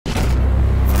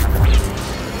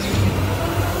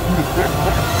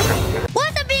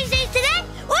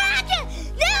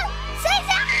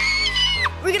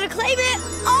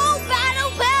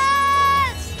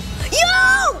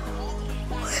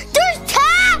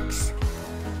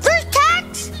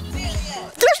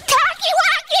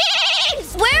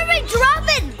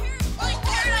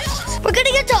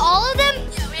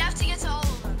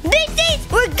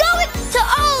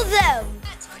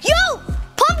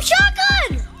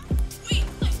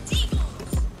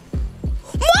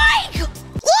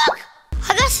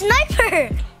here!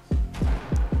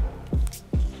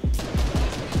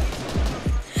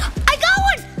 I got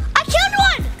one! I killed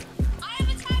one! I have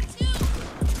attacked too.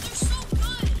 They're so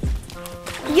good.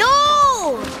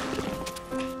 Yo!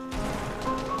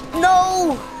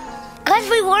 No! Guys,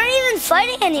 we weren't even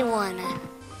fighting anyone.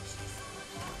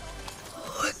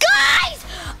 Guys!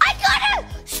 I got a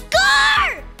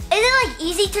scar! Is it like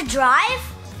easy to drive?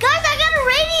 Guys, I got a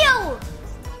radio!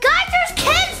 Guys, there's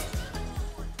kids!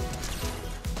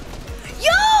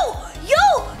 Yo! Yo!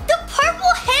 The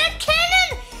purple hand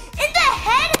cannon in the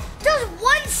head does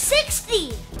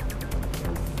 160!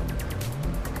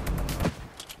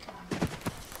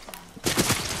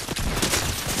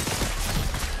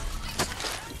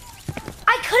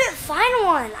 I couldn't find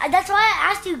one. That's why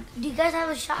I asked you, do you guys have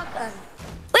a shotgun?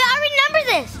 Wait, I remember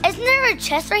this. Isn't there a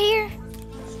chest right here?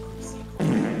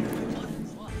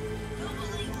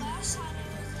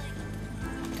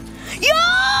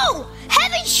 Yo!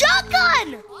 Heavy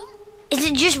shotgun! Is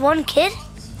it just one kid?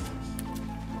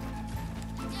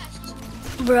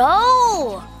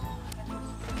 Bro!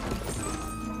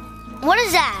 What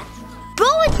is that? Bro,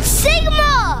 it's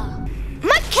Sigma!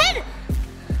 My kid!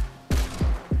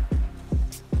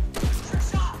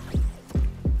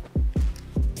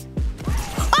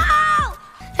 Oh!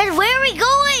 And where are we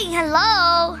going?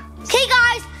 Hello? Okay,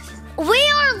 guys, we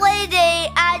are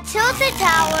landing at Tilted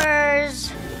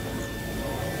Towers.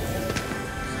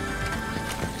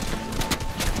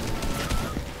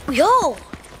 Yo!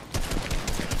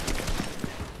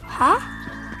 Huh?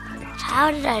 How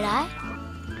did I die?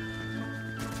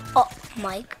 Oh,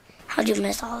 Mike, how'd you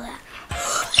miss all that?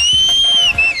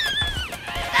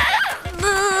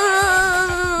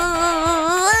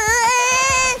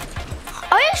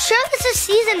 Are you sure this is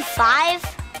season 5?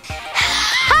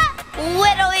 Ha!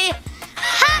 Widowy!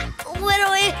 Ha!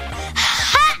 Widowy!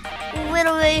 Ha!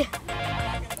 Widowy!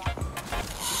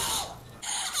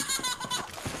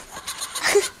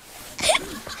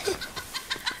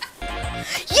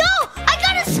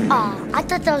 Oh, I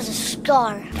thought that was a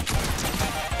scar.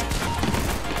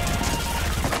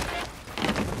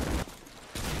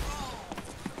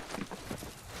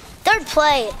 Third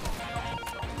play.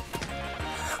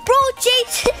 Bro,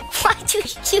 Jason, why'd you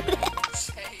shoot that?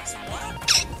 Chase,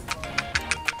 what?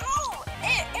 Oh,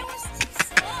 it was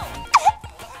slow.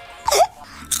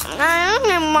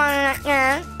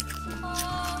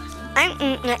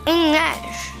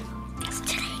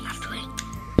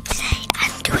 Today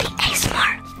I'm doing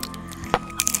ASMR.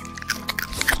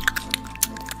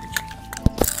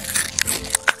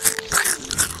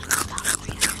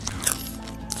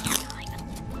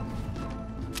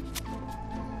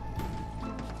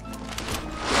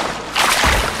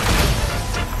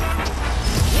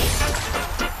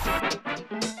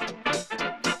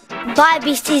 Bye,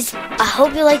 Beasties. I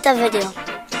hope you liked that video.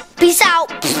 Peace out.